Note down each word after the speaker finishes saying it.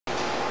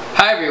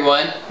Hi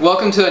everyone,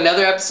 welcome to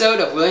another episode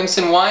of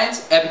Williamson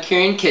Wines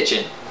Epicurean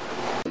Kitchen.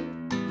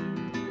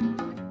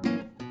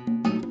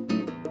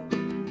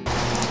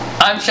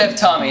 I'm Chef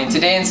Tommy, and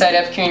today inside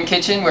Epicurean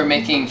Kitchen we're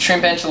making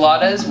shrimp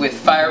enchiladas with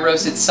fire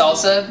roasted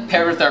salsa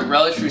paired with our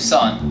relish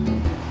roussanne.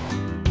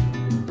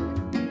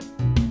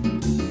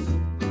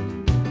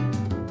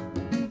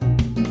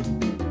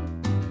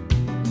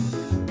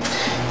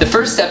 The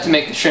first step to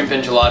make the shrimp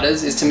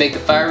enchiladas is to make the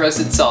fire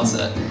roasted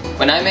salsa.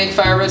 When I make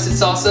fire roasted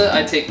salsa,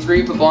 I take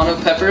 3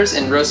 poblano peppers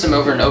and roast them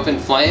over an open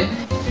flame.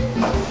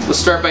 We'll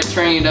start by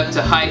turning it up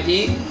to high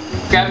heat.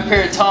 Grab a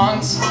pair of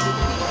tongs,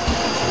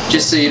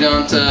 just so you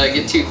don't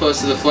get too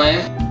close to the flame,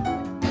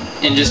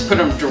 and just put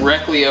them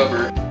directly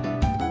over.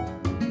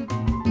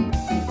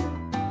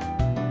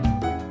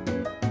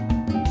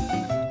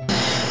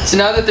 So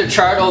now that they're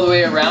charred all the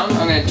way around,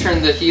 I'm going to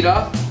turn the heat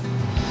off.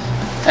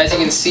 As you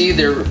can see,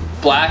 they're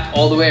black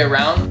all the way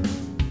around.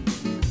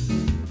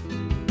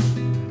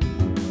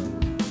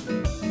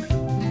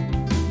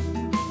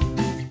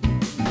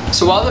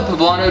 So while the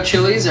poblano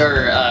chilies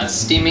are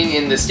steaming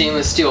in the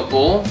stainless steel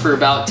bowl for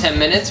about 10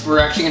 minutes, we're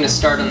actually going to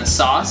start on the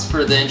sauce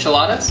for the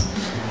enchiladas.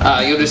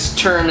 You'll just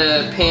turn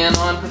a pan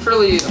on,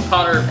 preferably a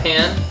pot or a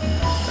pan,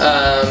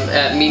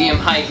 at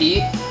medium-high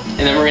heat, and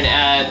then we're going to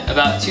add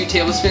about 2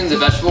 tablespoons of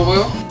vegetable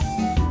oil.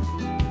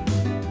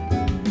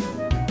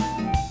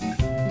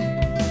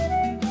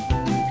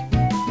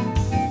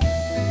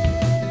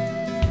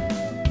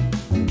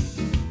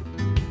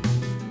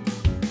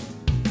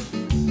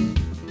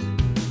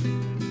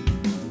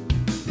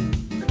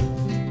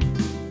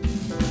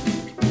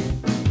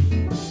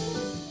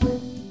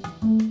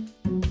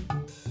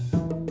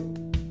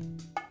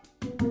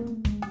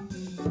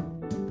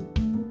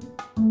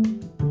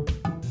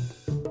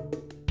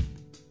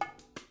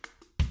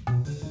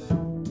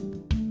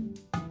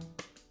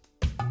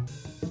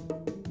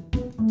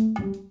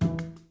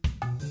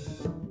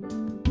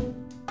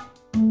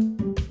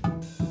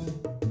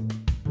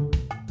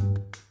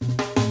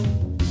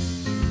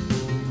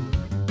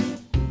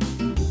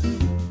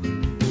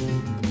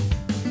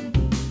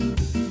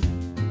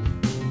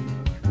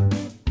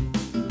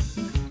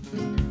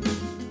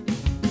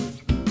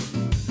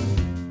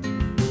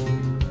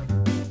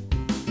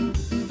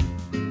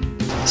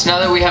 So now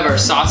that we have our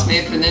sauce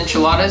made for the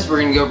enchiladas,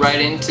 we're going to go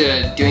right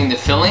into doing the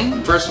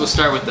filling. First we'll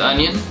start with the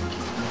onion.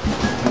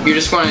 You're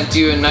just going to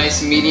do a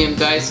nice medium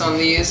dice on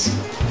these.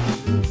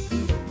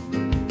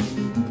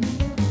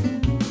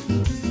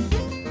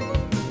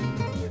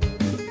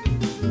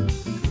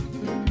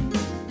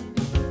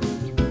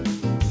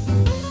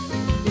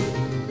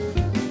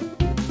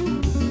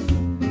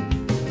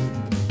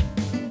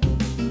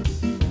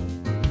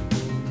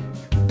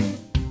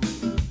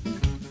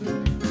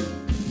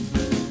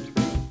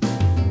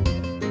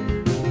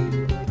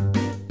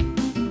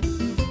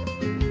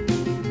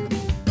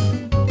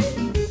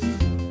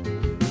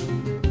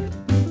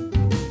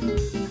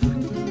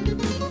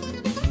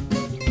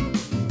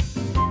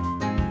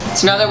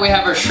 So now that we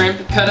have our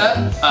shrimp cut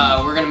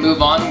up, we're going to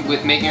move on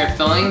with making our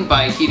filling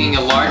by heating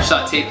a large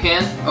saute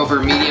pan over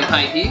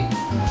medium-high heat.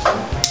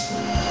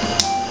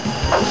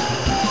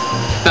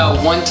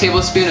 About 1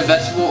 tablespoon of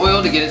vegetable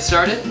oil to get it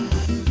started.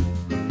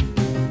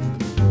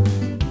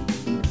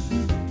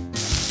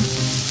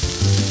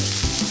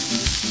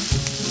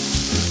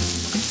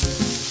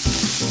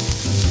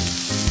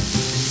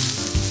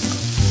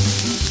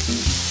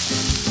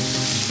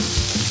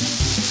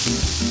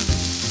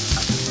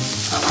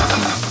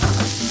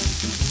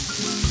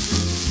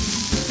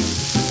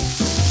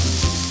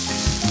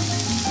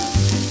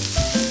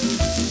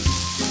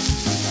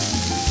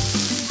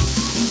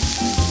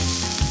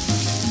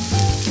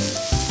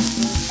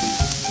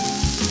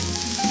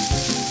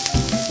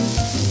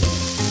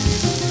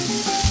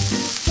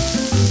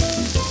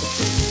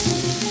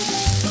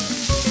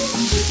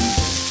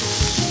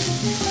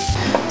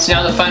 So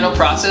now the final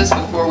process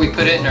before we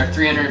put it in our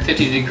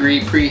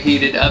 350-degree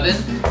preheated oven,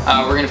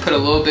 we're going to put a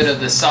little bit of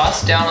the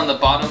sauce down on the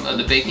bottom of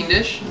the baking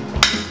dish.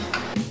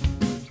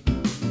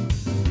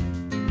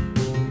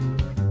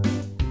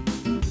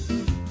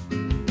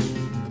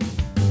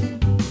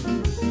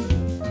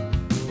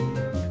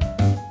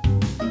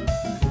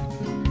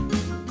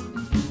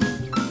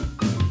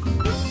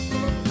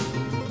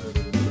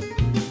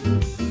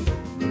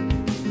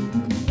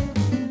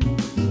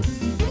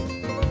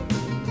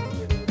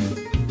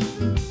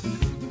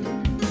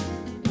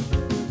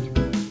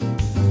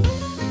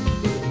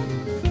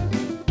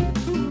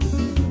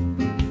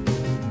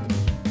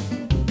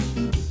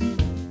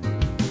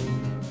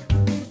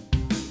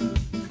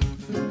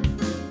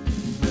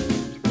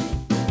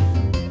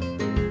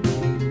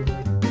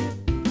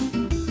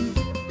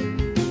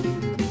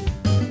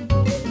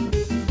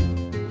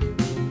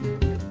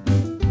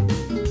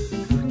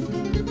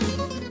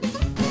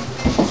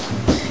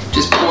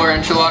 Just pull our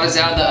enchiladas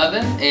out of the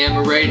oven and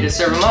we're ready to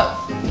serve them up.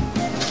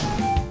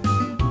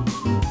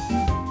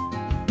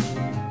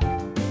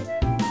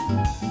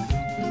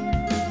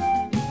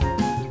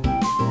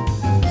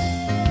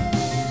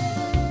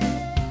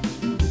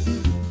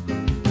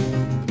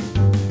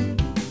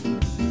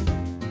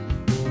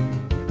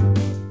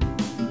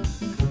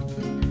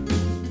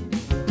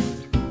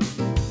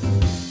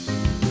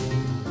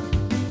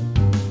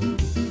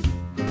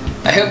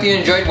 I hope you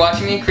enjoyed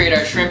watching me create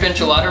our shrimp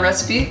enchilada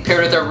recipe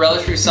paired with our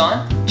relish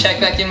roussanne. Check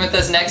back in with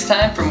us next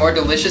time for more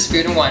delicious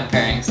food and wine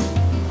pairings.